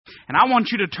And I want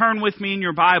you to turn with me in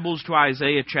your Bibles to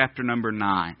Isaiah chapter number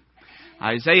 9.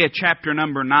 Isaiah chapter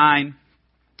number 9.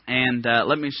 And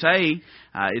let me say,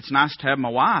 it's nice to have my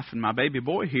wife and my baby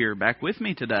boy here back with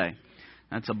me today.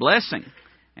 That's a blessing.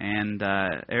 And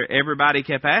everybody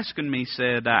kept asking me,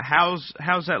 said, how's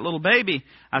that little baby?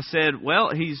 I said,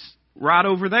 well, he's right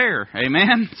over there.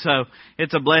 Amen? So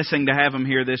it's a blessing to have him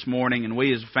here this morning. And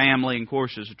we as a family, and of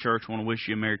course as a church, want to wish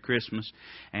you a Merry Christmas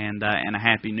and a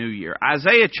Happy New Year.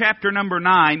 Isaiah chapter number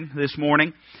 9 this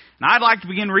morning. And I'd like to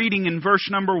begin reading in verse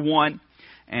number 1.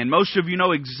 And most of you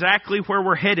know exactly where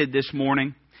we're headed this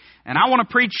morning. And I want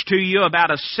to preach to you about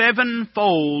a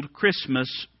sevenfold Christmas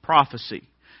prophecy.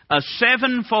 A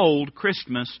sevenfold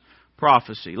Christmas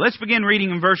prophecy. Let's begin reading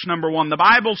in verse number 1. The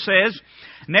Bible says,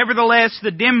 "Nevertheless,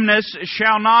 the dimness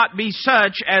shall not be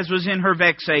such as was in her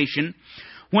vexation,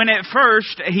 when at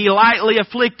first he lightly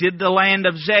afflicted the land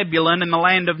of Zebulun and the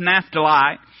land of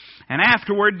Naphtali, and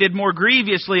afterward did more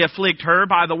grievously afflict her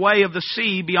by the way of the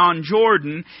sea beyond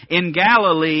Jordan in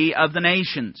Galilee of the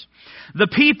nations. The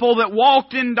people that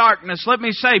walked in darkness," let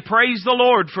me say, praise the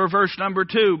Lord for verse number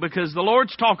 2, because the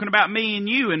Lord's talking about me and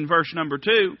you in verse number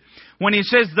 2. When He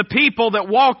says, "The people that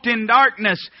walked in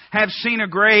darkness have seen a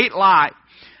great light.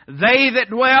 They that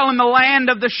dwell in the land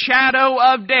of the shadow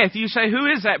of death." You say, who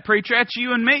is that, preacher? That's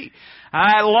you and me.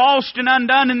 Lost and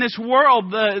undone in this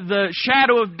world, the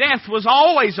shadow of death was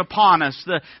always upon us,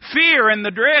 the fear and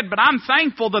the dread. But I'm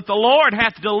thankful that the Lord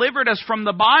hath delivered us from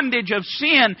the bondage of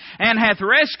sin and hath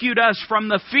rescued us from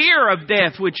the fear of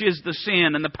death, which is the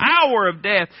sin, and the power of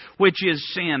death, which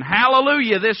is sin.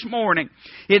 Hallelujah this morning.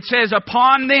 It says,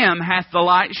 "Upon them hath the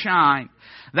light shined.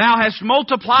 Thou hast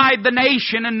multiplied the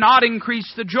nation and not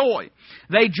increased the joy.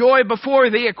 They joy before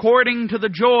Thee according to the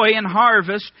joy in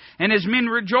harvest, and as men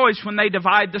rejoice when they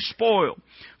divide the spoil.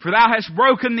 For Thou hast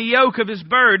broken the yoke of his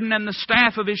burden and the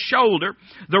staff of his shoulder,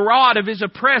 the rod of his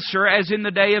oppressor, as in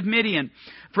the day of Midian.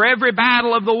 For every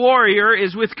battle of the warrior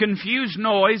is with confused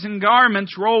noise and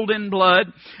garments rolled in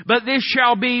blood, but this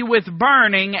shall be with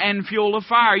burning and fuel of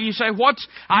fire." You say, what's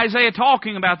Isaiah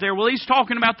talking about there? Well, he's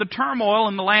talking about the turmoil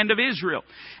in the land of Israel.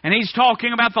 And he's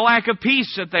talking about the lack of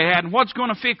peace that they had. And what's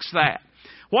going to fix that?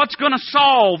 What's going to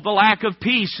solve the lack of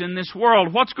peace in this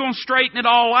world? What's going to straighten it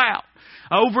all out?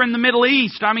 Over in the Middle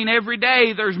East, every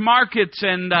day there's markets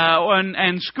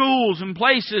and schools and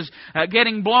places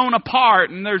getting blown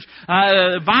apart, and there's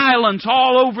violence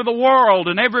all over the world,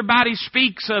 and everybody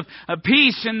speaks of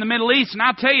peace in the Middle East. And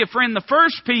I tell you, friend, the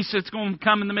first peace that's going to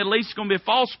come in the Middle East is going to be a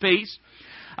false peace.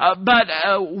 But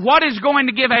what is going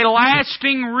to give a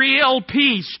lasting, real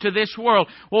peace to this world?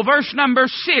 Well, verse number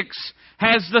 6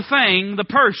 has the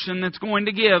person that's going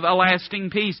to give a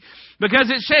lasting peace.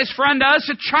 Because it says, "For unto us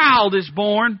a child is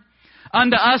born,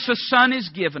 unto us a son is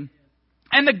given,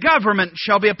 and the government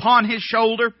shall be upon his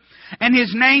shoulder, and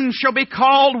his name shall be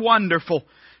called Wonderful,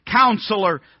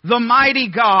 Counselor, the Mighty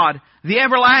God, the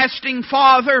Everlasting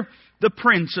Father, the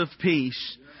Prince of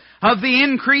Peace. Of the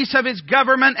increase of his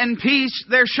government and peace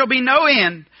there shall be no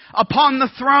end, upon the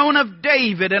throne of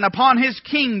David and upon his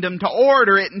kingdom, to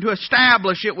order it and to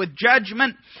establish it with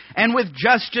judgment and with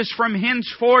justice from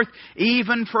henceforth,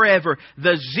 even forever.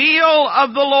 The zeal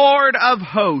of the Lord of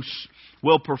hosts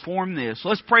will perform this."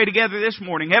 Let's pray together this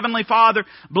morning. Heavenly Father,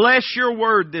 bless your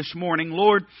word this morning,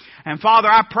 Lord. And Father,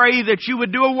 I pray that you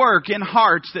would do a work in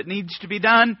hearts that needs to be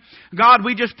done. God,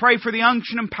 we just pray for the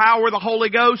unction and power of the Holy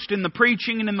Ghost in the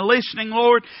preaching and in the listening,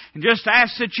 Lord. And just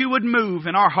ask that you would move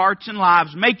in our hearts and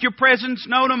lives. Make your presence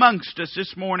known amongst us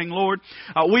this morning, Lord.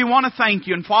 We want to thank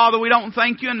you. And Father, we don't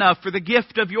thank you enough for the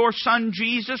gift of your Son,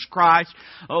 Jesus Christ.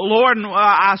 Lord,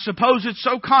 I suppose it's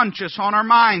so conscious on our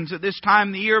minds at this time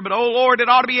of the year. But, oh Lord, it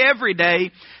ought to be every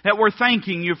day that we're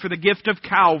thanking you for the gift of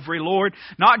Calvary, Lord.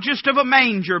 Not just of a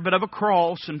manger, but of a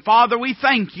cross. And Father, we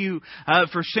thank you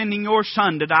for sending your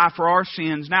Son to die for our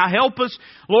sins. Now help us,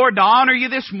 Lord, to honor you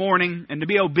this morning and to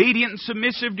be obedient and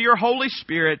submissive to your Holy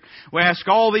Spirit. We ask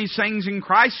all these things in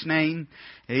Christ's name.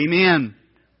 Amen.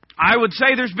 I would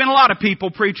say there's been a lot of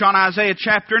people preach on Isaiah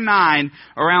chapter 9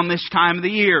 around this time of the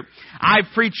year.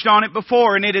 I've preached on it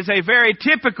before, and it is a very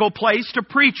typical place to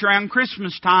preach around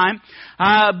Christmas time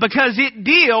because it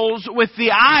deals with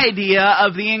the idea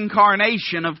of the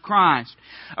incarnation of Christ.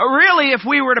 Really, if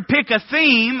we were to pick a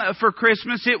theme for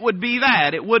Christmas, it would be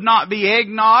that. It would not be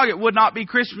eggnog. It would not be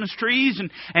Christmas trees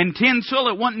and tinsel.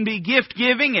 It wouldn't be gift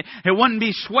giving. It wouldn't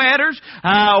be sweaters.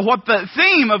 What the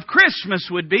theme of Christmas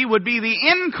would be the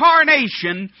incarnation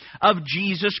of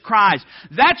Jesus Christ.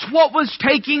 That's what was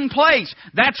taking place.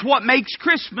 That's what makes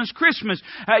Christmas Christmas.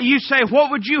 You say,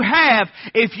 what would you have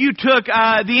if you took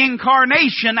the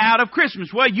incarnation out of Christmas?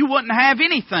 Well, you wouldn't have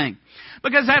anything.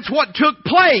 Because that's what took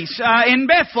place in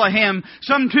Bethlehem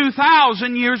some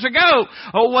 2,000 years ago,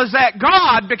 was that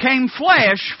God became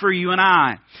flesh for you and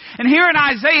I. And here in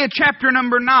Isaiah chapter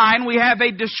number 9, we have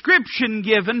a description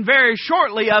given very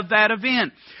shortly of that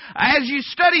event. As you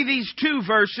study these two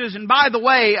verses, and by the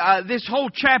way, this whole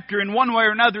chapter in one way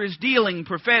or another is dealing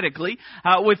prophetically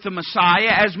with the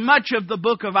Messiah, as much of the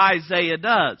book of Isaiah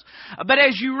does. But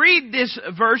as you read this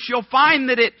verse, you'll find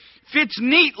that it fits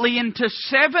neatly into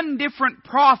 7 different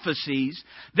prophecies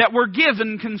that were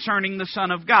given concerning the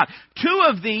Son of God. 2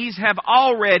 of these have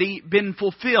already been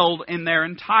fulfilled in their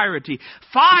entirety.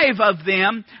 5 of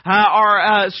them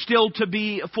are still to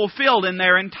be fulfilled in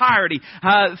their entirety.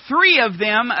 3 of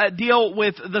them deal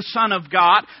with the Son of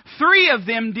God. 3 of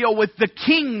them deal with the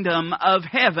kingdom of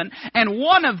heaven. And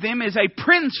 1 of them is a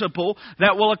principle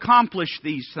that will accomplish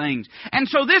these things. And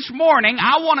so this morning,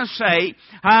 I want to say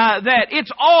that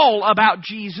it's all about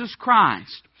Jesus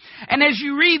Christ. And as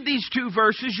you read these 2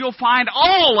 verses, you'll find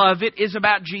all of it is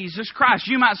about Jesus Christ.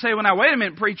 You might say, well, now, wait a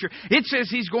minute, preacher. It says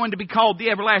He's going to be called the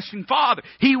Everlasting Father.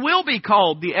 He will be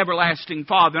called the Everlasting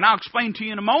Father. And I'll explain to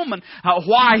you in a moment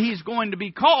why He's going to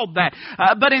be called that.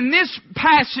 But in this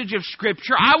passage of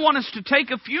Scripture, I want us to take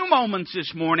a few moments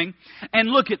this morning and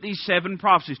look at these 7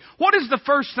 prophecies. What is the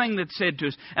first thing that's said to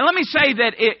us? And let me say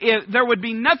that there would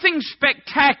be nothing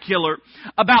spectacular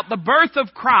about the birth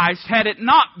of Christ had it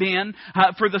not been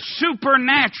for the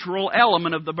supernatural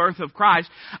element of the birth of Christ.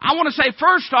 I want to say,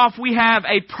 first off, we have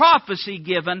a prophecy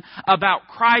given about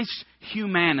Christ's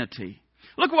humanity.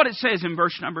 Look what it says in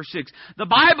verse number 6. The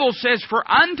Bible says, "For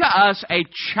unto us a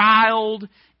child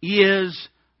is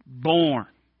born."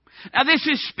 Now, this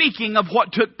is speaking of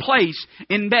what took place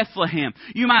in Bethlehem.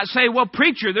 You might say, well,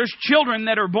 preacher, there's children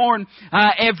that are born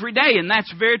every day, and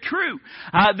that's very true.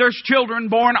 There's children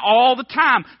born all the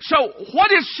time. So,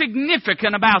 what is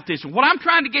significant about this? What I'm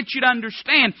trying to get you to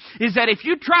understand is that if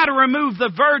you try to remove the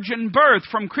virgin birth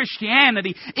from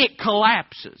Christianity, it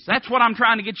collapses. That's what I'm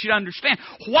trying to get you to understand.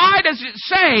 Why does it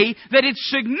say that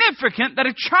it's significant that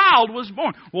a child was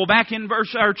born? Well, back in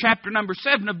chapter number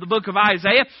 7 of the book of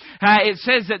Isaiah, it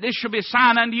says that this shall be a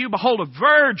sign unto you. Behold, a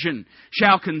virgin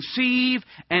shall conceive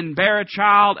and bear a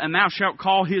child, and thou shalt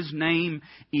call his name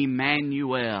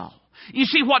Emmanuel. You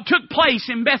see, what took place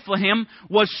in Bethlehem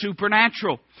was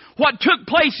supernatural. What took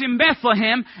place in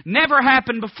Bethlehem never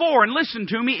happened before. And listen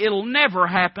to me, it'll never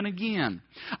happen again.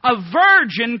 A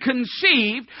virgin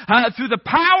conceived through the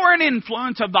power and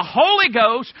influence of the Holy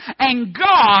Ghost, and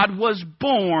God was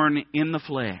born in the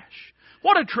flesh.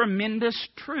 What a tremendous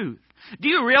truth. Do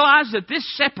you realize that this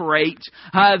separates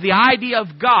the idea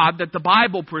of God that the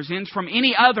Bible presents from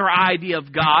any other idea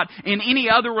of God in any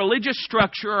other religious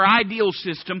structure or ideal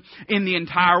system in the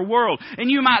entire world? And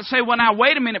you might say, well, now,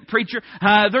 wait a minute, preacher.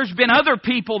 There's been other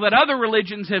people that other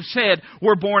religions have said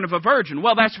were born of a virgin.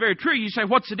 Well, that's very true. You say,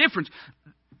 what's the difference?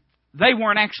 They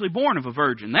weren't actually born of a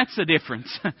virgin. That's the difference.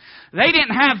 They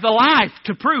didn't have the life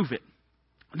to prove it.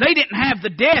 They didn't have the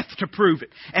death to prove it.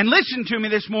 And listen to me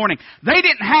this morning. They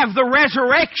didn't have the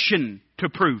resurrection to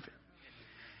prove it.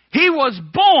 He was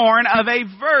born of a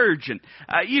virgin.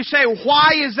 You say, why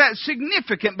is that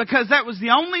significant? Because that was the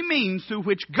only means through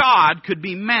which God could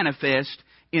be manifest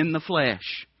in the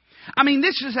flesh. I mean,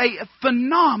 this is a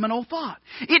phenomenal thought.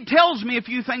 It tells me a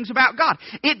few things about God.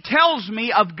 It tells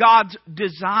me of God's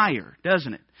desire,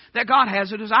 doesn't it? That God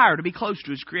has a desire to be close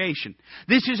to His creation.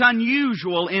 This is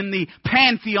unusual in the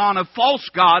pantheon of false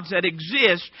gods that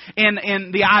exist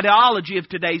in the ideology of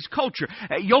today's culture.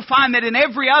 You'll find that in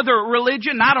every other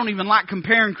religion, I don't even like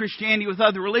comparing Christianity with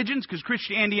other religions because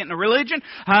Christianity isn't a religion,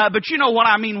 but you know what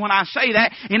I mean when I say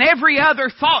that. In every other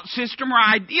thought system or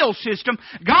ideal system,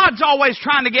 God's always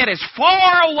trying to get as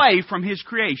far away from His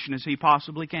creation as He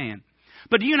possibly can.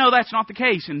 But do you know that's not the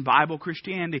case in Bible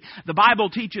Christianity? The Bible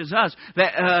teaches us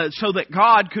that so that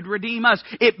God could redeem us,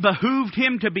 it behooved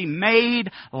Him to be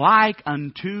made like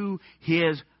unto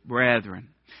His brethren.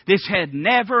 This had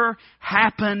never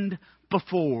happened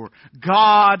before.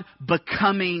 God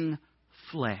becoming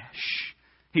flesh.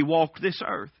 He walked this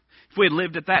earth. If we had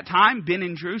lived at that time, been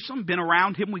in Jerusalem, been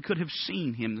around Him, we could have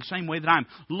seen Him the same way that I'm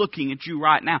looking at you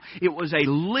right now. It was a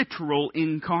literal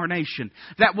incarnation.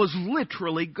 That was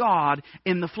literally God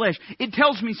in the flesh. It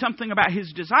tells me something about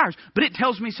His desires, but it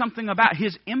tells me something about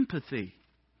His empathy.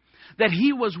 That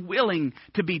He was willing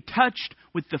to be touched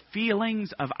with the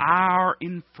feelings of our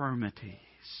infirmities.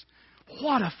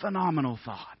 What a phenomenal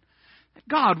thought. That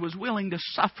God was willing to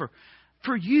suffer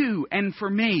for you and for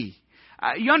me.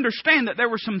 You understand that there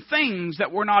were some things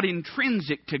that were not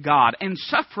intrinsic to God, and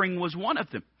suffering was one of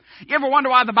them. You ever wonder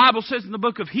why the Bible says in the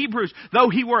book of Hebrews, though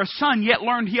He were a son, yet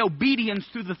learned He obedience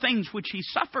through the things which He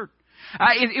suffered?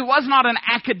 It was not an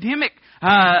academic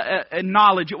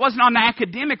knowledge. It was not an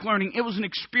academic learning. It was an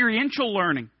experiential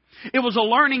learning. It was a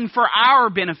learning for our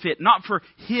benefit, not for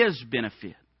His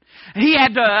benefit. He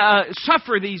had to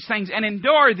suffer these things and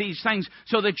endure these things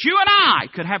so that you and I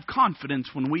could have confidence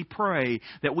when we pray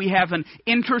that we have an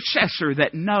intercessor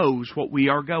that knows what we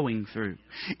are going through.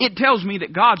 It tells me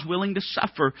that God's willing to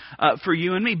suffer for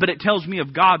you and me, but it tells me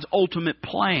of God's ultimate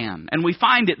plan. And we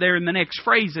find it there in the next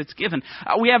phrase that's given.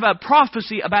 We have a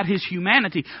prophecy about His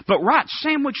humanity, but right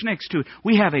sandwiched next to it,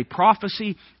 we have a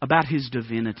prophecy about His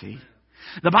divinity.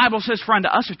 The Bible says, "For unto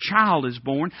us a child is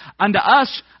born, unto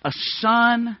us a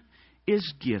son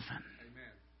is given."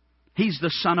 Amen. He's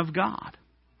the Son of God.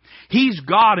 He's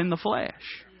God in the flesh.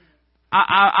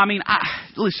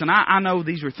 Listen, I know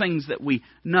these are things that we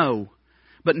know,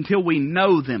 but until we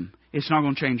know them, it's not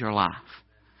going to change our life.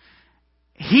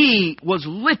 He was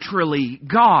literally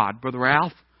God, Brother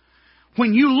Ralph.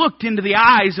 When you looked into the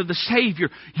eyes of the Savior,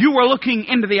 you were looking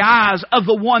into the eyes of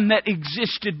the one that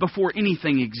existed before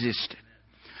anything existed.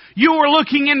 You were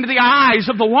looking into the eyes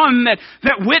of the one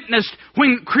that witnessed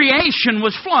when creation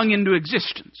was flung into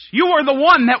existence. You were the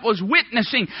one that was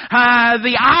witnessing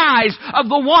the eyes of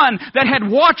the one that had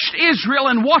watched Israel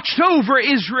and watched over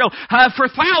Israel for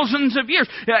thousands of years.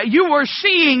 You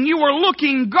were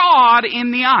looking God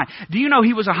in the eye. Do you know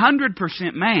He was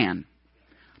 100% man,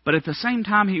 but at the same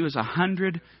time He was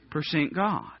 100%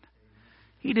 God.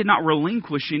 He did not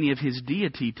relinquish any of His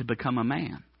deity to become a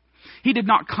man. He did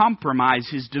not compromise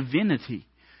His divinity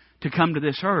to come to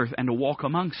this earth and to walk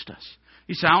amongst us.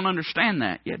 You say, "I don't understand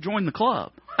that." Yeah, join the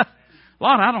club.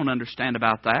 Lord, I don't understand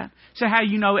about that. Say, "How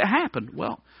you know it happened?"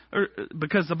 Well,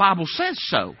 because the Bible says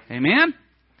so. Amen?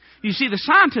 You see, the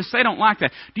scientists, they don't like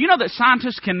that. Do you know that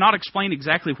scientists cannot explain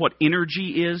exactly what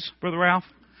energy is, Brother Ralph?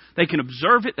 They can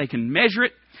observe it, they can measure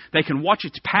it, they can watch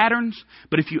its patterns.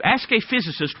 But if you ask a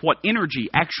physicist what energy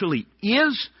actually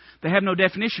is, they have no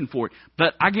definition for it.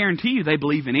 But I guarantee you they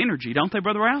believe in energy, don't they,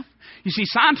 Brother Ralph? You see,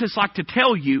 scientists like to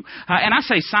tell you, and I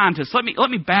say scientists, let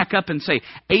me back up and say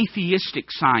atheistic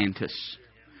scientists.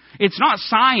 It's not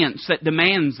science that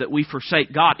demands that we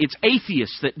forsake God. It's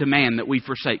atheists that demand that we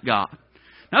forsake God.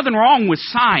 Nothing wrong with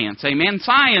science, amen?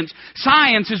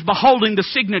 Science is beholding the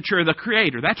signature of the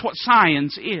Creator. That's what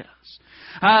science is.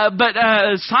 But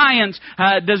science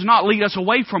does not lead us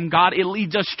away from God. It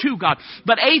leads us to God.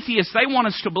 But atheists, they want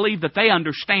us to believe that they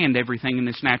understand everything in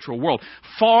this natural world.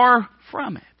 Far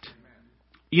from it.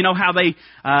 You know how they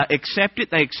accept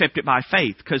it? They accept it by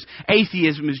faith. Because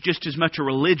atheism is just as much a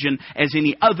religion as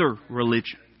any other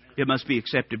religion. It must be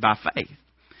accepted by faith.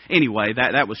 Anyway,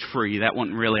 that was free. That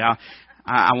wasn't really...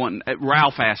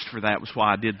 Ralph asked for that. Was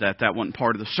why I did that. That wasn't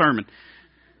part of the sermon.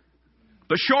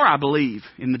 But sure, I believe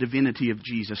in the divinity of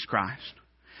Jesus Christ.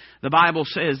 The Bible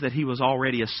says that He was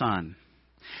already a son.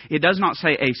 It does not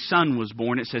say a son was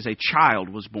born. It says a child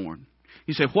was born.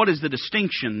 You say, what is the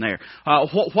distinction there?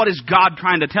 What is God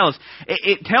trying to tell us?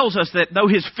 It tells us that though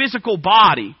His physical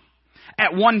body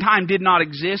at one time did not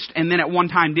exist and then at one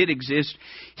time did exist,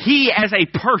 He as a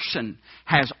person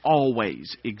has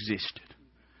always existed.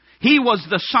 He was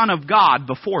the Son of God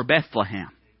before Bethlehem.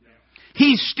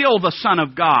 He's still the Son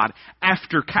of God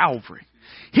after Calvary.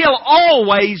 He'll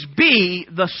always be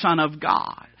the Son of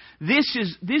God. This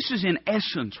is in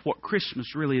essence what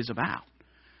Christmas really is about.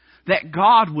 That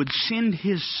God would send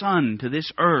His Son to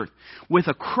this earth with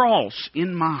a cross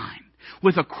in mind,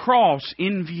 with a cross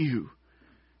in view,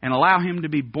 and allow Him to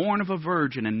be born of a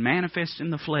virgin and manifest in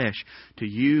the flesh to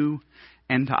you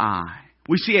and to I.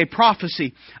 We see a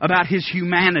prophecy about His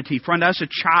humanity. For unto us a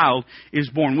child is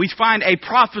born. We find a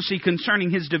prophecy concerning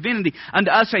His divinity.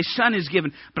 Unto us a son is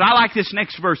given. But I like this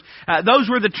next verse. Those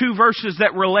were the two verses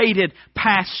that related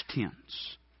past tense.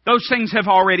 Those things have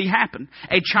already happened.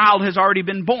 A child has already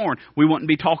been born. We wouldn't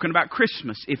be talking about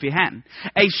Christmas if He hadn't.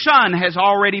 A son has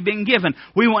already been given.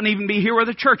 We wouldn't even be here with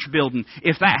a church building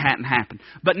if that hadn't happened.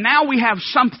 But now we have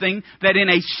something that in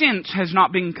a sense has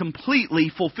not been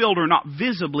completely fulfilled or not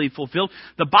visibly fulfilled.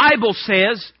 The Bible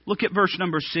says, look at verse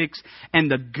number 6, "And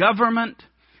the government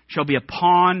shall be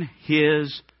upon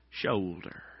His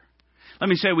shoulder." Let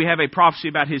me say we have a prophecy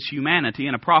about His humanity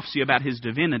and a prophecy about His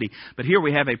divinity. But here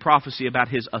we have a prophecy about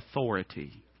His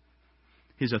authority.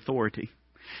 His authority.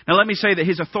 Now let me say that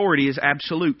His authority is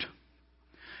absolute.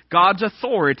 God's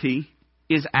authority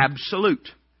is absolute.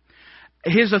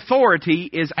 His authority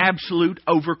is absolute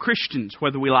over Christians,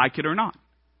 whether we like it or not.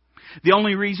 The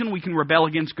only reason we can rebel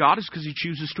against God is because He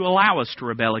chooses to allow us to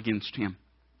rebel against Him.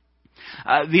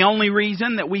 The only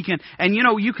reason that we can... And you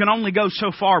know, you can only go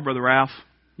so far, Brother Ralph.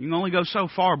 You can only go so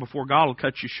far before God will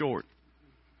cut you short.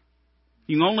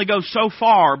 You can only go so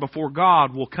far before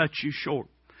God will cut you short.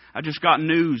 I just got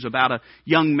news about a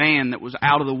young man that was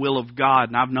out of the will of God,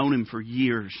 and I've known him for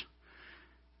years.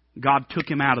 God took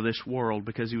him out of this world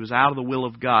because he was out of the will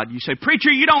of God. You say,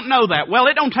 "Preacher, you don't know that." Well,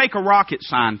 it don't take a rocket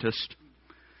scientist.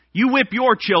 You whip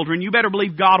your children, you better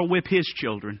believe God will whip His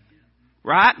children.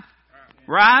 Right?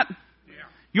 Right?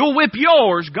 You'll whip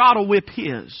yours, God will whip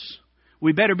His.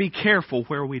 We better be careful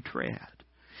where we tread.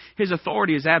 His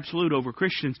authority is absolute over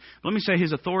Christians. Let me say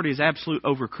His authority is absolute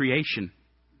over creation.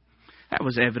 That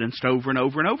was evidenced over and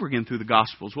over and over again through the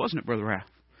Gospels, wasn't it, Brother Ralph?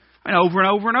 I mean, over and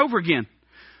over and over again.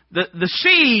 The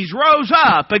seas rose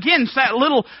up against that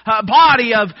little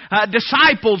body of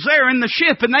disciples there in the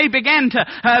ship, and they began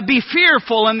to be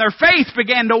fearful, and their faith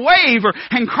began to waver,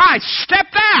 and Christ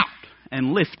stepped out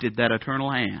and lifted that eternal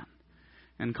hand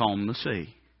and calmed the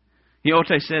sea. You know what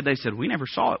they said? They said, "We never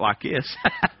saw it like this."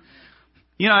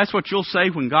 You know, that's what you'll say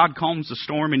when God calms the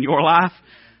storm in your life.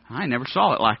 "I never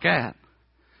saw it like that."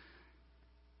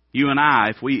 You and I,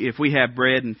 if we have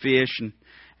bread and fish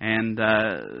and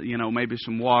you know, maybe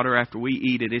some water after we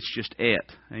eat it, it's just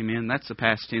et. Amen. That's the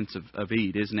past tense of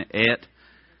eat, isn't it? Et.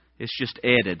 It's just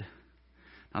eated.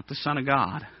 Not the Son of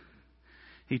God.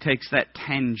 He takes that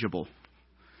tangible,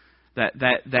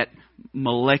 that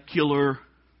molecular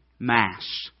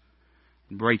mass,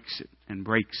 and breaks it and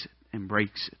breaks it and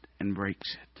breaks it and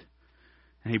breaks it.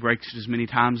 And He breaks it as many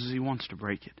times as He wants to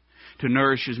break it, to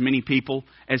nourish as many people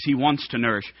as He wants to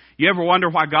nourish. You ever wonder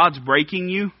why God's breaking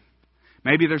you?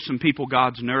 Maybe there's some people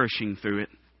God's nourishing through it.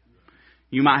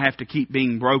 You might have to keep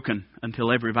being broken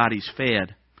until everybody's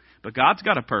fed. But God's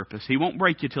got a purpose. He won't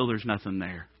break you till there's nothing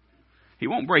there. He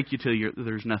won't break you till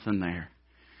there's nothing there.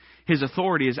 His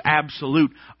authority is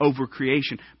absolute over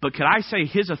creation. But could I say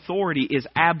His authority is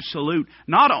absolute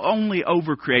not only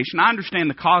over creation. I understand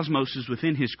the cosmos is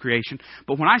within His creation.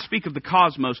 But when I speak of the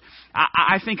cosmos,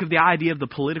 I think of the idea of the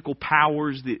political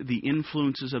powers, the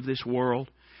influences of this world.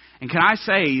 And can I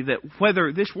say that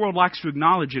whether this world likes to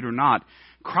acknowledge it or not,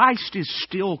 Christ is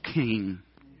still King.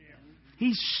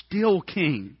 He's still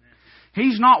King.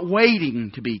 He's not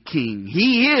waiting to be King.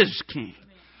 He is King.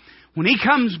 When He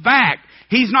comes back,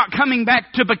 He's not coming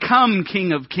back to become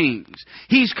King of Kings.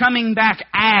 He's coming back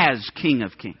as King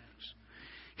of Kings.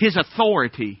 His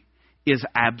authority is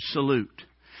absolute.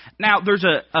 Now, there's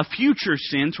a future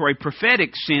sense or a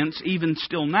prophetic sense, even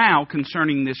still now,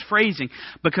 concerning this phrasing.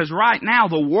 Because right now,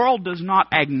 the world does not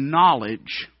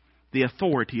acknowledge the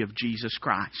authority of Jesus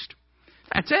Christ.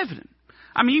 That's evident.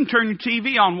 I mean, you can turn your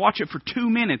TV on, watch it for 2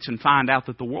 minutes, and find out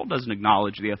that the world doesn't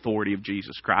acknowledge the authority of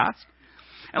Jesus Christ.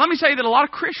 And let me say that a lot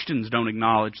of Christians don't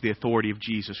acknowledge the authority of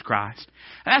Jesus Christ.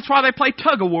 And that's why they play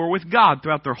tug-of-war with God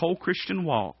throughout their whole Christian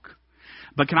walk.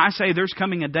 But can I say there's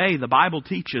coming a day, the Bible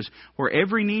teaches, where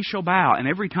every knee shall bow and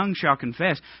every tongue shall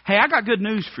confess. Hey, I got good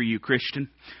news for you, Christian.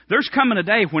 There's coming a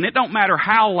day when it don't matter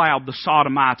how loud the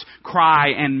Sodomites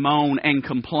cry and moan and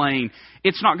complain,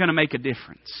 it's not going to make a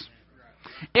difference.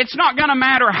 It's not going to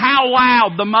matter how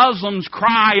loud the Muslims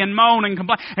cry and moan and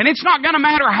complain. And it's not going to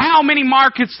matter how many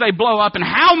markets they blow up and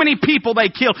how many people they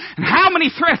kill and how many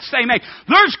threats they make.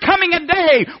 There's coming a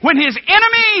day when His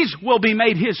enemies will be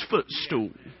made His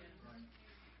footstool.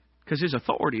 Because His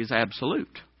authority is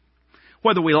absolute.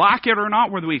 Whether we like it or not,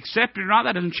 whether we accept it or not,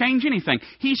 that doesn't change anything.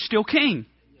 He's still King.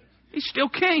 He's still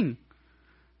King.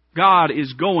 God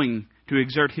is going to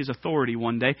exert His authority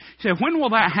one day. You say, when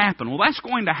will that happen? Well, that's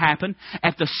going to happen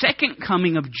at the second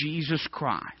coming of Jesus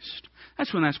Christ.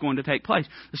 That's when that's going to take place.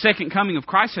 The second coming of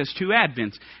Christ has two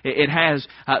advents. It has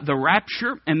the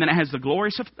rapture, and then it has the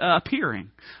glorious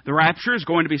appearing. The rapture is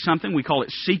going to be something, we call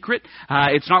it secret.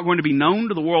 It's not going to be known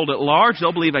to the world at large.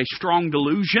 They'll believe a strong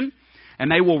delusion,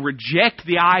 and they will reject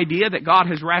the idea that God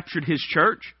has raptured His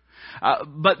church.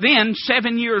 But then,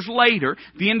 7 years later,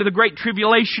 the end of the Great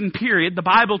Tribulation period, the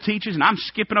Bible teaches, and I'm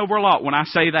skipping over a lot when I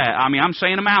say that. I mean, I'm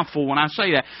saying a mouthful when I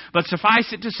say that. But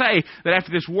suffice it to say that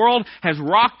after this world has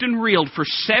rocked and reeled for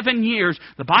 7 years,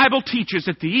 the Bible teaches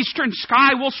that the eastern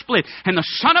sky will split and the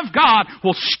Son of God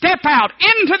will step out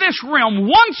into this realm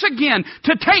once again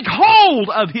to take hold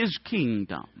of His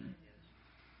kingdom.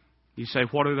 You say,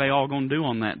 what are they all going to do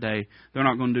on that day? They're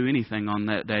not going to do anything on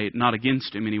that day, not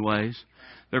against Him anyways.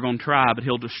 They're going to try, but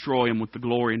He'll destroy them with the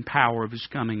glory and power of His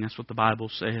coming. That's what the Bible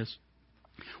says.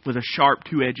 With a sharp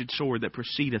two-edged sword that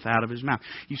proceedeth out of His mouth.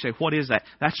 You say, what is that?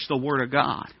 That's the Word of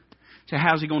God. So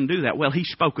how's He going to do that? Well, He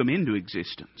spoke them into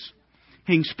existence.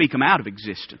 He can speak them out of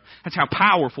existence. That's how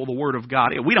powerful the Word of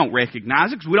God is. We don't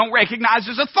recognize it because we don't recognize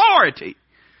His authority.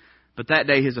 But that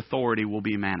day His authority will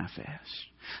be manifest.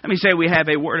 Let me say we have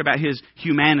a word about His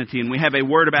humanity, and we have a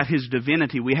word about His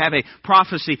divinity. We have a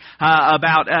prophecy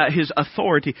about His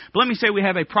authority. But let me say we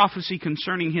have a prophecy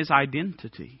concerning His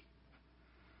identity.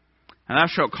 And thou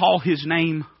shalt call His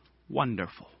name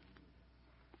Wonderful.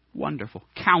 Wonderful.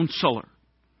 Counselor.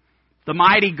 The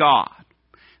mighty God.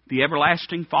 The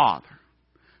everlasting Father.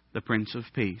 The Prince of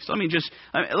Peace. Let me just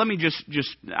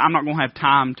I'm not going to have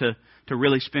time to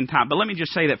really spend time. But let me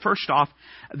just say that first off,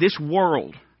 this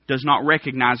world does not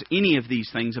recognize any of these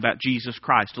things about Jesus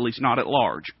Christ, at least not at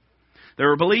large. There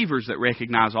are believers that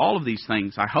recognize all of these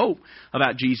things, I hope,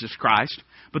 about Jesus Christ.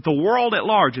 But the world at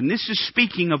large, and this is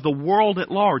speaking of the world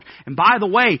at large. And by the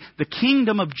way, the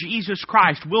kingdom of Jesus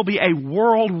Christ will be a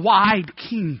worldwide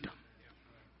kingdom.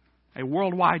 A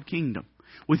worldwide kingdom.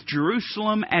 With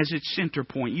Jerusalem as its center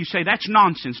point. You say, that's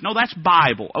nonsense. No, that's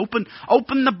Bible. Open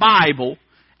the Bible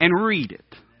and read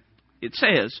it. It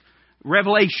says,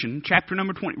 Revelation chapter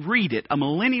number 20, read it, a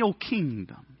millennial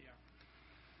kingdom.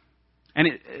 And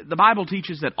the Bible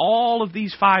teaches that all of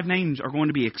these 5 names are going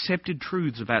to be accepted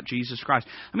truths about Jesus Christ.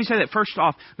 Let me say that first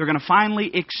off, they're going to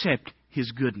finally accept His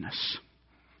goodness.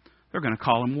 They're going to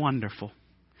call Him Wonderful.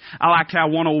 I liked how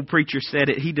one old preacher said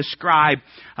it. He described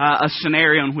a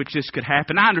scenario in which this could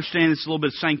happen. I understand it's a little bit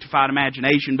of sanctified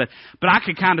imagination, but I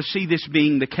could kind of see this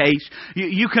being the case.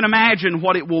 You can imagine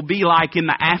what it will be like in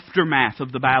the aftermath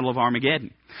of the Battle of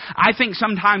Armageddon. I think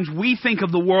sometimes we think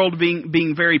of the world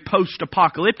being very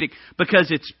post-apocalyptic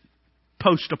because it's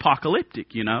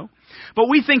post-apocalyptic, you know. But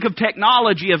we think of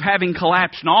technology of having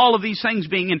collapsed and all of these things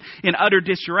being in utter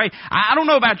disarray. I don't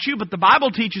know about you, but the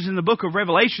Bible teaches in the book of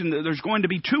Revelation that there's going to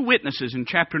be 2 witnesses in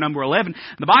chapter number 11.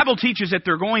 The Bible teaches that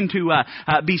they're going to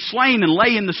be slain and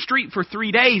lay in the street for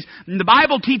 3 days. And the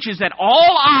Bible teaches that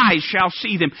all eyes shall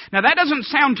see them. Now that doesn't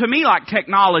sound to me like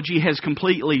technology has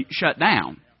completely shut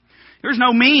down. There's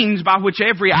no means by which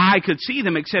every eye could see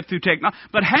them except through technology.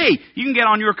 But hey, you can get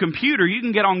on your computer, you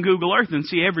can get on Google Earth and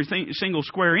see every single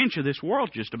square inch of this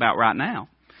world just about right now.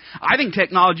 I think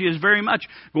technology is very much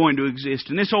going to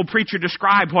exist. And this old preacher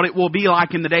described what it will be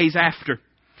like in the days after,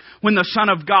 when the Son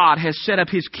of God has set up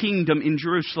His kingdom in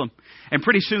Jerusalem. And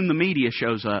pretty soon the media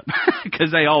shows up,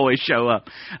 because they always show up.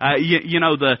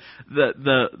 The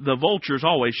vultures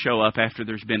always show up after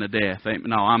there's been a death.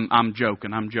 I'm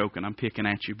joking, I'm picking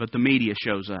at you. But the media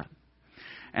shows up,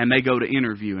 and they go to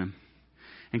interview Him.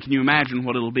 And can you imagine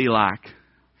what it'll be like?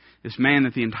 This man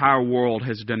that the entire world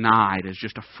has denied as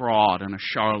just a fraud and a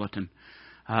charlatan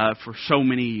for so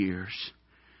many years.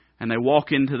 And they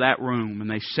walk into that room, and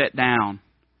they sit down,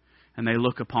 and they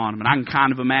look upon Him. And I can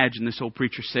kind of imagine, this old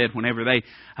preacher said, whenever they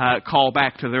call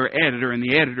back to their editor, and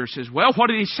the editor says, well, what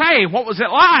did he say? What was it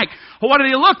like? Well, what did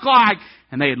he look like?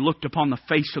 And they had looked upon the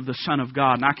face of the Son of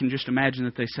God. And I can just imagine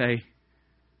that they say,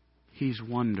 He's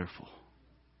wonderful.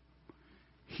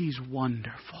 He's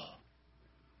wonderful.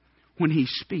 When He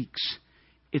speaks,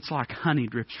 it's like honey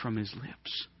drips from His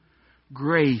lips.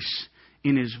 Grace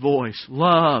in His voice.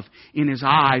 Love in His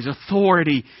eyes.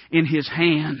 Authority in His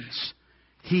hands.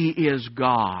 He is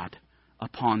God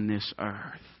upon this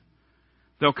earth.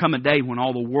 There'll come a day when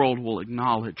all the world will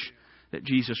acknowledge that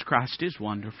Jesus Christ is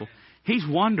wonderful. He's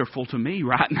wonderful to me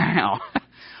right now.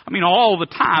 I mean, all the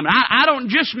time. I don't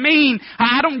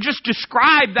just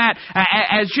describe that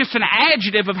as just an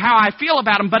adjective of how I feel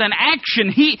about Him, but an action.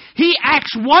 He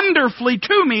acts wonderfully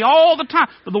to me all the time.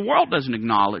 But the world doesn't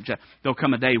acknowledge that. There'll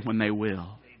come a day when they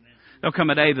will. There'll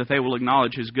come a day that they will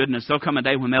acknowledge His goodness. There'll come a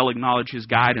day when they'll acknowledge His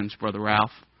guidance, Brother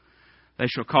Ralph. They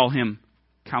shall call Him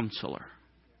Counselor.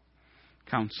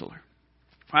 Counselor.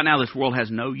 Right now, this world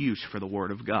has no use for the Word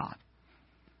of God.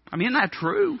 I mean, isn't that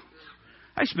true?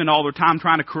 They spend all their time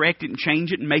trying to correct it and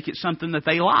change it and make it something that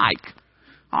they like.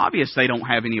 Obvious they don't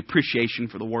have any appreciation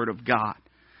for the Word of God.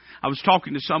 I was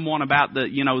talking to someone about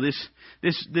this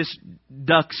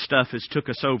duck stuff has took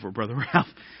us over, Brother Ralph.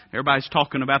 Everybody's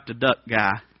talking about the duck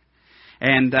guy.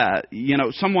 And,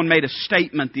 someone made a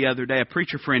statement the other day, a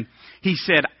preacher friend. He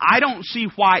said, I don't see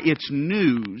why it's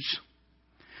news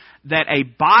that a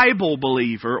Bible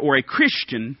believer or a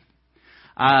Christian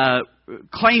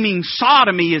claiming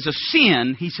sodomy is a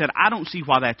sin. He said, I don't see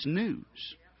why that's news.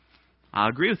 I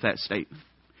agree with that statement.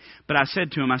 But I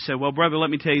said to him, well, brother, let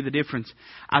me tell you the difference.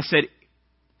 I said,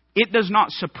 it does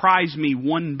not surprise me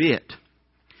one bit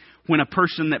when a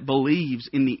person that believes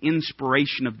in the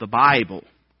inspiration of the Bible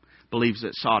believes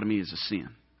that sodomy is a sin.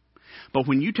 But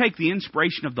when you take the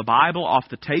inspiration of the Bible off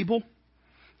the table,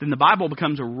 then the Bible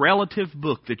becomes a relative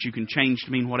book that you can change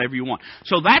to mean whatever you want.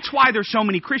 So that's why there's so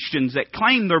many Christians that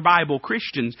claim they're Bible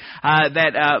Christians,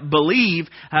 that believe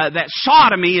that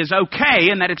sodomy is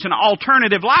okay and that it's an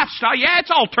alternative lifestyle. Yeah,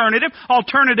 it's alternative.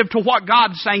 Alternative to what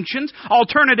God sanctions.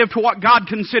 Alternative to what God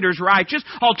considers righteous.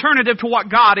 Alternative to what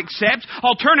God accepts.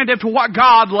 Alternative to what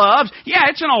God loves. Yeah,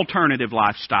 it's an alternative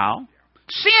lifestyle.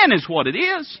 Sin is what it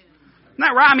is. Isn't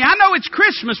that right? I mean, I know it's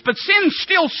Christmas, but sin's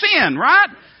still sin, right?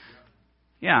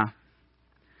 Yeah.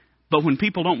 But when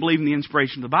people don't believe in the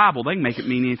inspiration of the Bible, they can make it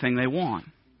mean anything they want.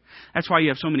 That's why you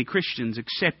have so many Christians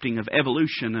accepting of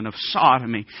evolution and of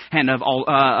sodomy and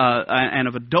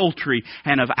of adultery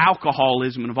and of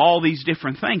alcoholism and of all these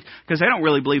different things, because they don't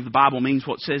really believe the Bible means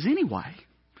what it says anyway.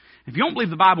 If you don't believe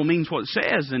the Bible means what it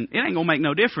says, then it ain't going to make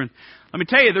no difference. Let me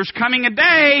tell you, there's coming a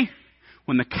day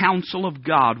when the counsel of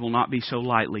God will not be so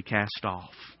lightly cast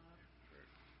off.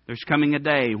 There's coming a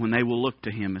day when they will look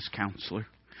to Him as counselor.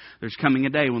 There's coming a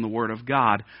day when the Word of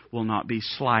God will not be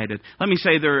slighted. Let me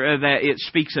say that it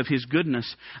speaks of His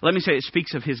goodness. Let me say it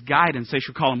speaks of His guidance. They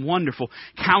should call Him Wonderful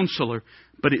Counselor.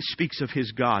 But it speaks of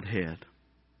His Godhead,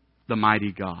 the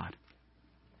mighty God.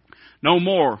 No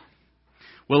more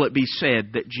will it be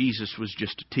said that Jesus was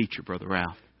just a teacher, Brother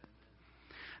Ralph.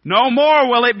 No more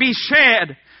will it be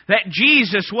said that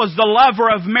Jesus was the lover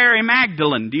of Mary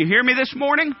Magdalene. Do you hear me this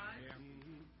morning?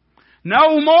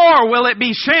 No more will it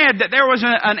be said that there was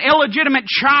an illegitimate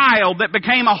child that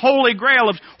became a holy grail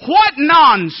of what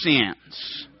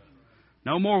nonsense.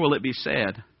 No more will it be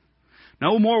said.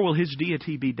 No more will His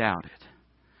deity be doubted.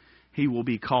 He will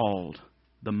be called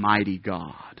the mighty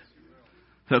God,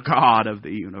 the God of the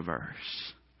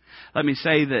universe. Let me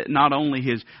say that not only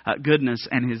His goodness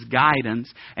and His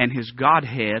guidance and His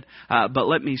Godhead, but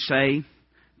let me say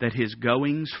that His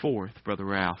goings forth, Brother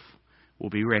Ralph,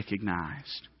 will be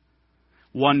recognized.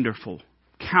 Wonderful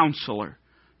Counselor,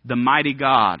 the mighty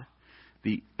God,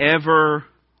 the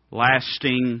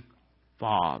everlasting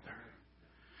Father.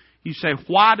 You say,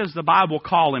 why does the Bible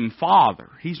call Him Father?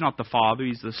 He's not the Father,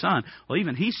 He's the Son. Well,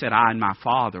 even He said, I and my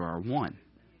Father are one.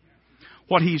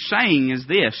 What He's saying is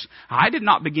this: I did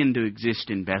not begin to exist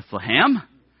in Bethlehem.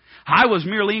 I was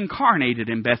merely incarnated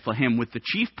in Bethlehem with the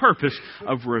chief purpose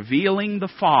of revealing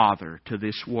the Father to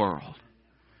this world.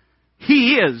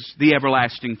 He is the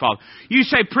everlasting Father. You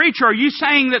say, preacher, are you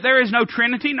saying that there is no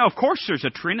Trinity? No, of course there's a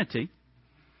Trinity.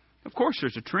 Of course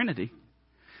there's a Trinity.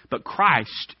 But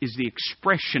Christ is the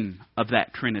expression of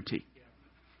that Trinity.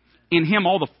 In Him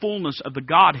all the fullness of the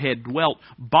Godhead dwelt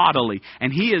bodily.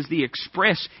 And He is the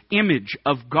express image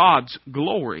of God's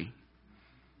glory.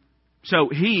 So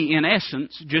He, in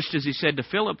essence, just as He said to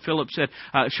Philip, Philip said,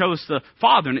 show us the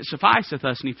Father, and it sufficeth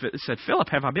us. And He said, Philip,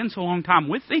 have I been so long time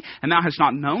with thee, and thou hast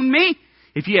not known me?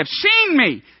 If ye have seen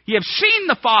me, ye have seen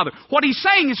the Father. What He's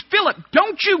saying is, Philip,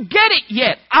 don't you get it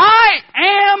yet? I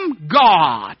am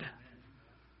God.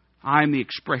 I am the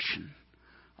expression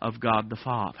of God the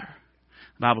Father.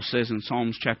 The Bible says in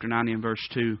Psalms chapter 90 and verse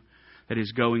 2 that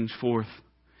His goings forth,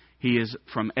 He is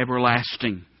from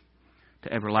everlasting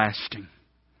to everlasting.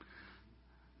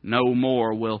 No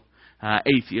more will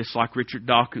atheists like Richard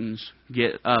Dawkins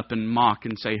get up and mock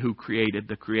and say, who created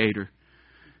the Creator?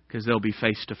 Because they'll be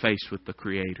face to face with the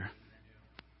Creator.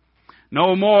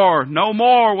 No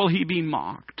more will He be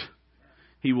mocked.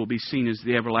 He will be seen as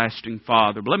the everlasting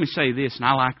Father. But let me say this, and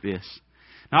I like this.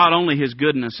 Not only His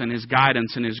goodness and His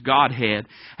guidance and His Godhead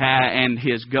and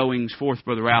His goings forth,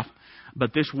 Brother Ralph,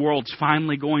 but this world's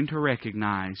finally going to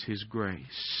recognize His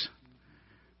grace.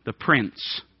 The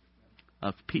Prince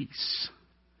of Peace.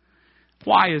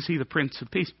 Why is He the Prince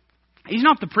of Peace? He's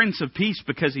not the Prince of Peace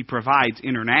because He provides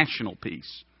international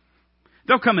peace.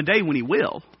 There'll come a day when He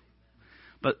will.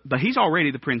 But He's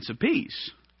already the Prince of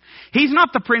Peace. He's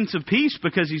not the Prince of Peace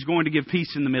because He's going to give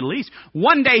peace in the Middle East.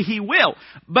 One day He will.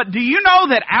 But do you know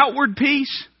that outward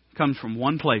peace comes from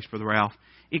one place, Brother Ralph?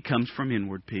 It comes from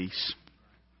inward peace.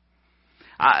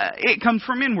 It comes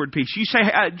from inward peace. You say,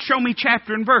 show me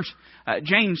chapter and verse.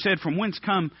 James said, from whence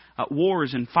come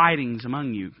wars and fightings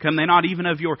among you? Come they not even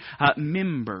of your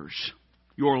members,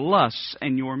 your lusts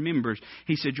and your members?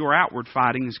 He said, your outward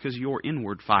fighting is because of your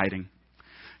inward fighting.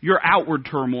 Your outward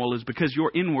turmoil is because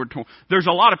your inward turmoil. There's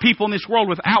a lot of people in this world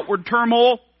with outward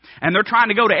turmoil, and they're trying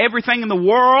to go to everything in the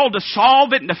world to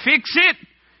solve it and to fix it,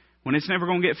 when it's never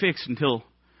going to get fixed until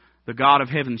the God of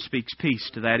heaven speaks peace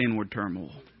to that inward turmoil.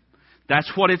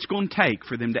 That's what it's going to take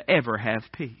for them to ever have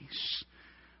peace.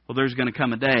 Well, there's going to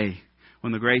come a day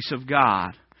when the grace of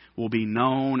God will be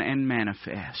known and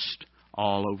manifest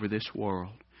all over this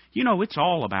world. You know, it's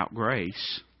all about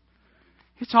grace.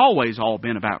 It's always all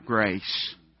been about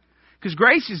grace. Because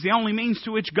grace is the only means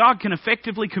to which God can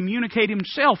effectively communicate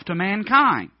Himself to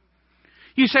mankind.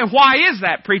 You say, why is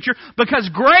that, preacher? Because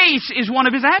grace is one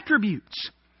of His attributes.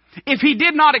 If He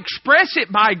did not express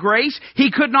it by grace,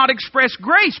 He could not express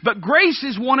grace. But grace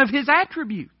is one of His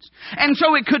attributes. And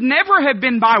so it could never have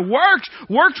been by works.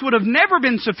 Works would have never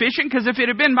been sufficient, because if it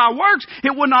had been by works,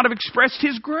 it would not have expressed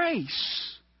His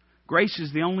grace. Grace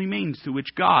is the only means through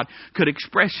which God could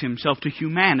express Himself to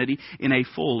humanity in a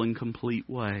full and complete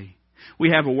way.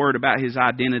 We have a word about His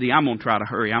identity. I'm going to try to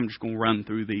hurry. I'm just going to run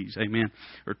through these. Amen.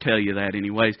 Or tell you that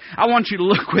anyways. I want you to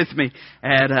look with me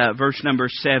at verse number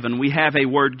 7. We have a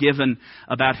word given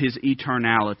about His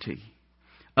eternality.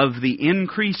 Of the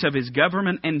increase of His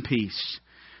government and peace,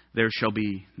 there shall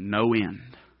be no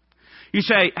end. You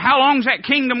say, how long is that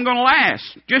kingdom going to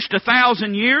last? Just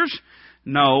 1,000 years?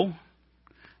 No.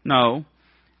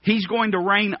 He's going to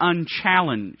reign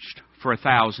unchallenged for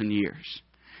 1,000 years.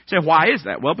 You say, why is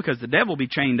that? Well, because the devil will be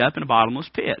chained up in a bottomless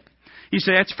pit. You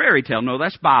say, that's fairy tale. No,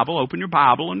 that's Bible. Open your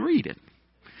Bible and read it.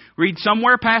 Read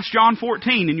somewhere past John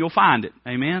 14 and you'll find it.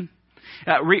 Amen?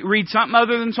 Read something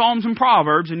other than Psalms and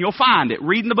Proverbs and you'll find it.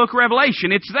 Read in the book of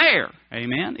Revelation. It's there.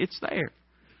 Amen? It's there.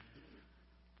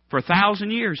 For 1,000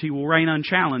 years He will reign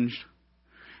unchallenged.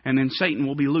 And then Satan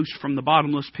will be loosed from the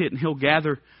bottomless pit and he'll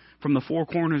gather from the four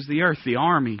corners of the earth the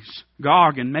armies,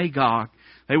 Gog and Magog.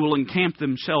 They will encamp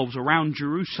themselves around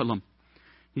Jerusalem.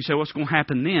 You say, what's going to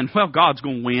happen then? Well, God's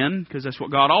going to win, because that's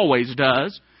what God always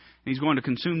does. He's going to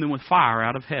consume them with fire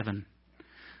out of heaven.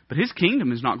 But His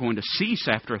kingdom is not going to cease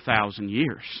after 1,000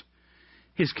 years.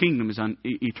 His kingdom is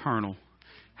eternal.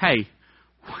 Hey,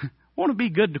 won't it be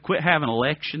good to quit having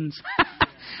elections?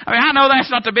 I mean, I know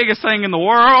that's not the biggest thing in the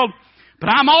world, but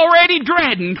I'm already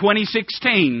dreading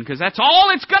 2016, because that's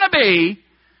all it's going to be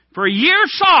for a year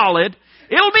solid.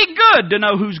 It'll be good to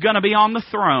know who's going to be on the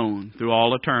throne through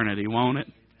all eternity, won't it?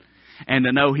 And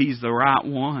to know He's the right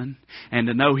one, and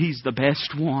to know He's the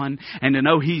best one, and to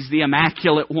know He's the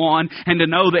immaculate one, and to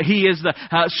know that He is the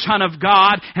Son of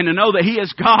God, and to know that He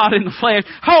is God in the flesh.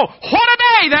 Oh, what a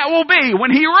day that will be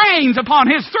when He reigns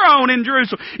upon His throne in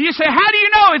Jerusalem. You say, how do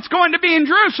you know it's going to be in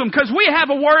Jerusalem? Because we have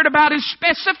a word about His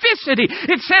specificity.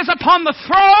 It says, upon the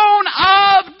throne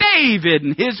of David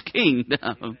and His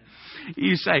kingdom.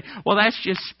 You say, well, that's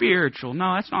just spiritual.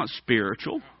 No, that's not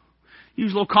spiritual.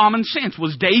 Use a little common sense.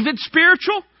 Was David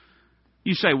spiritual?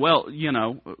 You say, well,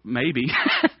 maybe.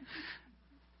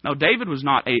 No, David was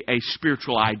not a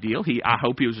spiritual ideal. I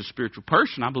hope he was a spiritual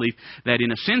person. I believe that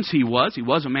in a sense he was. He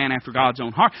was a man after God's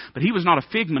own heart. But he was not a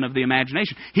figment of the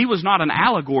imagination. He was not an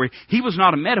allegory. He was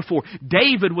not a metaphor.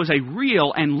 David was a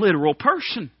real and literal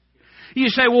person. You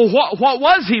say, well, what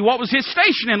was he? What was his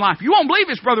station in life? You won't believe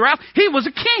this, Brother Ralph. He was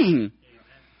a king.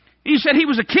 You said he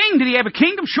was a king. Did he have a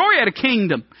kingdom? Sure, he had a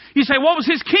kingdom. You say, what was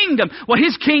his kingdom? Well,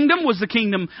 his kingdom was the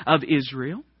kingdom of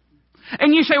Israel.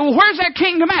 And you say, well, where's that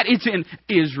kingdom at? It's in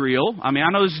Israel. I mean, I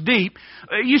know it's deep.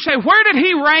 You say, where did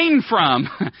he reign from?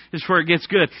 This is where it gets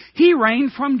good. He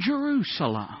reigned from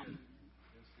Jerusalem.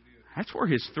 That's where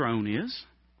his throne is.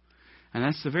 And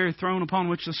that's the very throne upon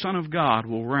which the Son of God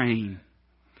will reign.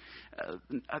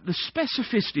 The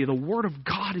specificity of the Word of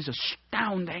God is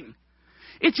astounding.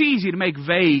 It's easy to make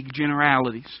vague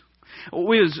generalities. I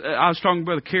was talking to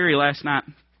Brother Carey last night,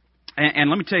 and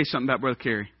let me tell you something about Brother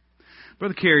Carey.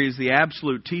 Brother Carey is the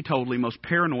absolute, teetotally most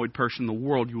paranoid person in the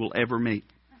world you will ever meet.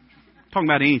 Talking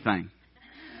about anything.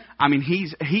 I mean,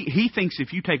 he thinks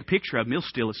if you take a picture of him, he'll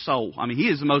steal his soul. I mean, he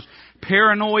is the most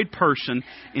paranoid person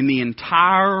in the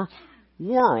entire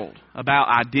world about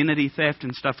identity theft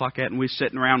and stuff like that. And we was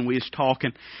sitting around, we was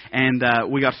talking, and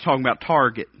we got to talking about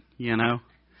Target,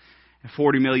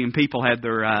 40 million people had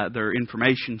their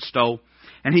information stole.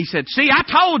 And he said, see, I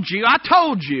told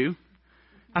you.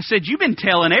 I said, you've been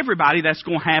telling everybody that's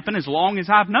going to happen as long as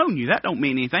I've known you. That don't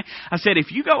mean anything. I said,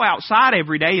 if you go outside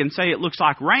every day and say it looks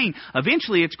like rain,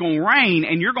 eventually it's going to rain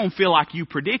and you're going to feel like you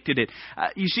predicted it.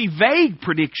 You see, vague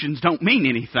predictions don't mean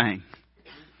anything.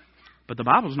 But the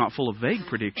Bible's not full of vague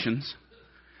predictions.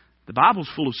 The Bible's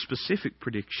full of specific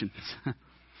predictions.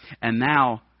 And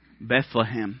now,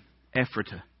 Bethlehem,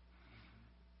 Ephratah,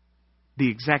 the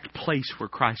exact place where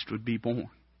Christ would be born.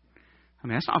 I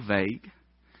mean, that's not vague.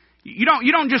 You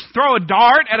don't just throw a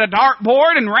dart at a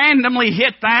dartboard and randomly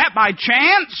hit that by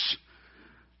chance.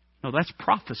 No, that's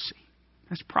prophecy.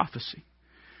 That's prophecy.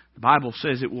 The Bible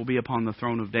says it will be upon the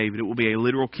throne of David. It will be a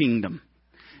literal kingdom,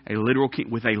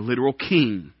 with a literal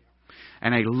king,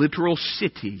 and a literal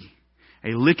city, a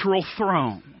literal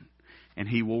throne, and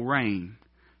He will reign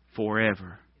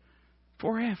forever.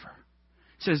 Forever.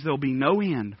 It says there'll be no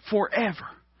end, forever.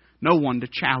 No one to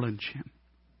challenge Him.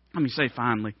 Let me say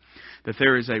finally that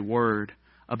there is a word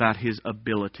about His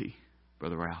ability,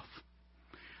 Brother Ralph.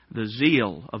 The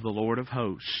zeal of the Lord of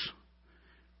hosts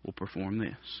will perform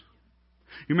this.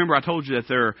 You remember I told you that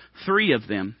there are three of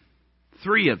them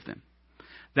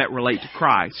that relate to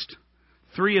Christ,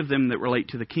 three of them that relate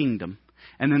to the kingdom,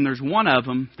 and then there's one of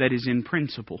them that is in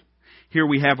principle. Here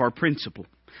we have our principle.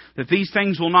 That these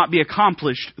things will not be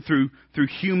accomplished through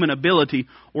human ability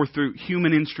or through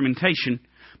human instrumentation,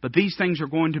 but these things are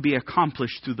going to be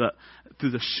accomplished through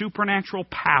the supernatural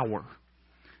power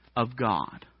of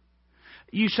God.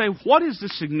 You say, what is the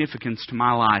significance to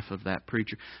my life of that,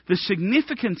 preacher? The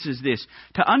significance is this: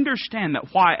 to understand that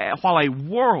while a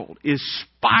world is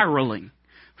spiraling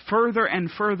further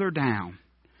and further down,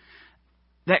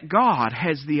 that God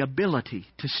has the ability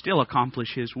to still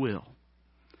accomplish His will.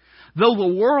 Though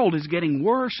the world is getting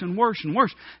worse and worse and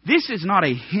worse, this is not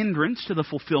a hindrance to the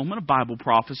fulfillment of Bible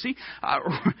prophecy.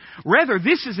 Rather,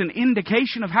 this is an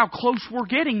indication of how close we're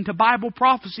getting to Bible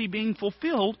prophecy being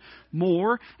fulfilled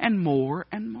more and more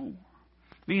and more.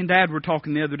 Me and Dad were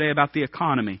talking the other day about the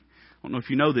economy. I don't know if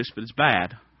you know this, but it's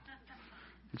bad.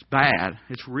 It's bad.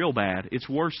 It's real bad. It's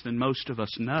worse than most of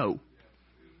us know.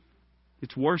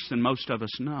 It's worse than most of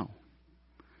us know.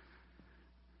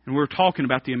 And we were talking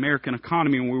about the American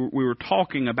economy, and we were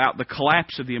talking about the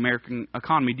collapse of the American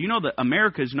economy. Do you know that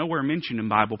America is nowhere mentioned in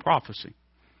Bible prophecy?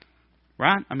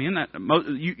 Right? I mean,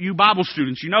 you Bible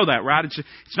students, you know that, right? It's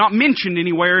not mentioned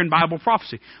anywhere in Bible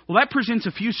prophecy. Well, that presents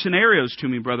a few scenarios to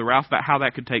me, Brother Ralph, about how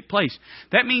that could take place.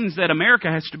 That means that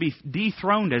America has to be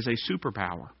dethroned as a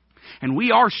superpower. And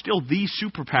we are still the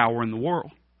superpower in the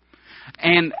world.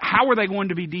 And how are they going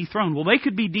to be dethroned? Well, they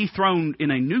could be dethroned in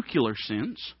a nuclear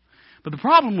sense. But the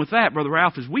problem with that, Brother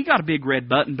Ralph, is we got a big red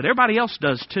button, but everybody else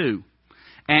does too.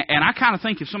 And I kind of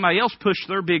think if somebody else pushed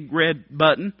their big red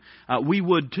button, we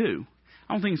would too.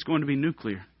 I don't think it's going to be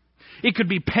nuclear. It could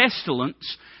be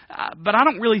pestilence, but I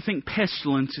don't really think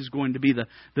pestilence is going to be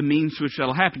the means to which that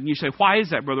will happen. You say, why is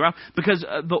that, Brother Ralph? Because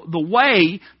the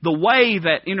way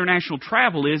that international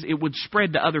travel is, it would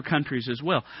spread to other countries as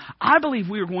well. I believe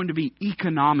we are going to be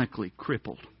economically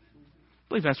crippled. I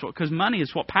believe that's because money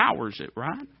is what powers it,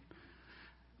 right?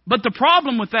 But the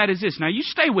problem with that is this. Now, you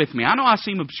stay with me. I know I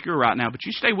seem obscure right now, but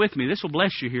you stay with me. This will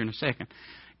bless you here in a second.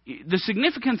 The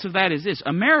significance of that is this.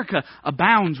 America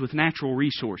abounds with natural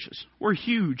resources. We're a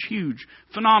huge,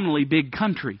 phenomenally big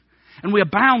country. And we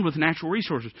abound with natural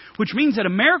resources, which means that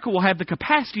America will have the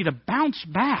capacity to bounce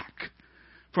back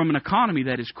from an economy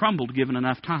that has crumbled given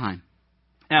enough time.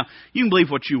 Now, you can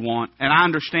believe what you want, and I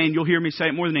understand, you'll hear me say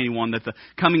it more than anyone, that the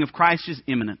coming of Christ is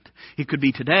imminent. It could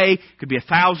be today, it could be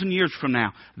 1,000 years from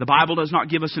now. The Bible does not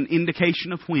give us an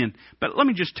indication of when. But let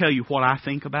me just tell you what I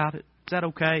think about it. Is that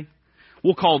okay?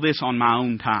 We'll call this on my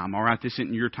own time, all right? This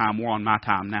isn't your time, we're on my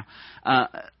time now.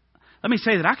 Let me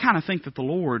say that I kind of think that the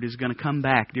Lord is going to come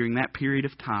back during that period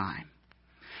of time.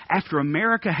 After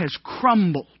America has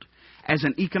crumbled as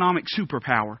an economic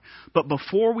superpower, but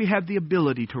before we have the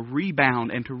ability to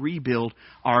rebound and to rebuild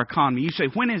our economy. You say,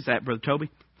 when is that, Brother Toby?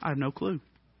 I have no clue.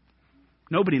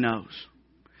 Nobody knows.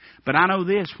 But I know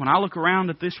this, when I look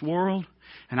around at this world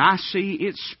and I see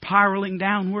it spiraling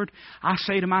downward, I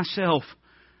say to myself,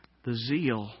 the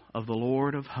zeal of the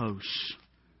Lord of hosts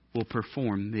will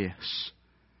perform this.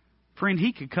 Friend,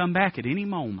 He could come back at any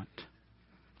moment.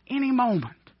 Any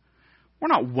moment. We're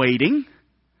not waiting.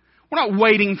 We're not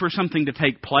waiting for something to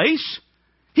take place.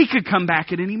 He could come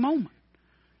back at any moment.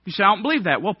 You say, I don't believe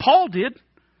that. Well, Paul did.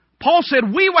 Paul said,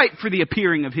 we wait for the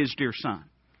appearing of His dear Son.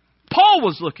 Paul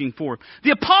was looking for Him.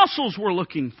 The apostles were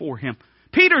looking for Him.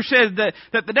 Peter said that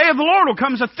the day of the Lord will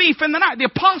come as a thief in the night.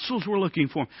 The apostles were looking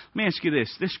for Him. Let me ask you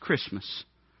this Christmas,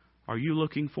 are you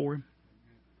looking for Him?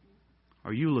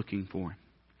 Are you looking for Him?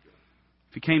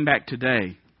 If He came back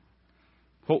today,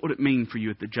 what would it mean for you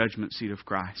at the judgment seat of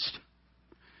Christ?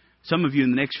 Some of you in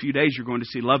the next few days, you're going to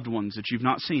see loved ones that you've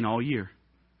not seen all year.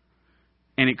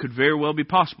 And it could very well be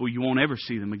possible you won't ever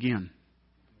see them again.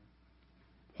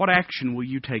 What action will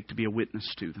you take to be a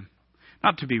witness to them?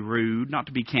 Not to be rude, not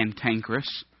to be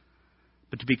cantankerous,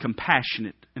 but to be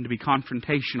compassionate and to be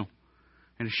confrontational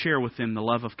and to share with them the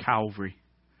love of Calvary.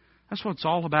 That's what it's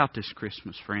all about this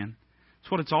Christmas, friend.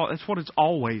 That's what it's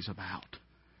always about.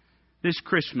 This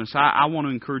Christmas, I want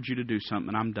to encourage you to do something,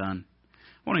 and I'm done.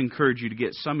 I want to encourage you to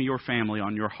get some of your family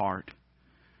on your heart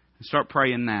and start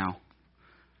praying now.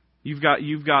 You've got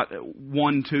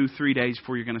 1, 2, 3 days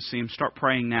before you're going to see Him. Start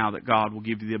praying now that God will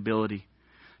give you the ability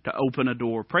to open a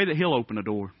door. Pray that He'll open a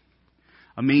door,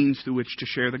 a means through which to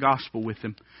share the gospel with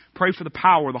them. Pray for the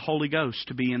power of the Holy Ghost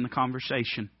to be in the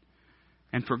conversation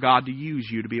and for God to use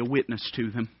you to be a witness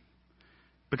to them.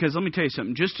 Because let me tell you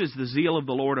something, just as the zeal of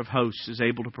the Lord of hosts is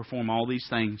able to perform all these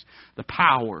things, the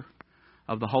power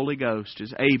of the Holy Ghost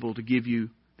is able to give you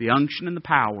the unction and the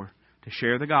power to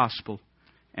share the gospel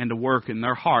and to work in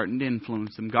their heart and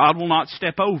influence them. God will not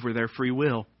step over their free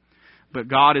will, but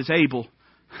God is able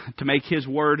to make His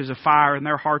Word as a fire in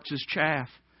their hearts as chaff,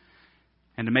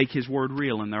 and to make His Word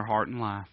real in their heart and life.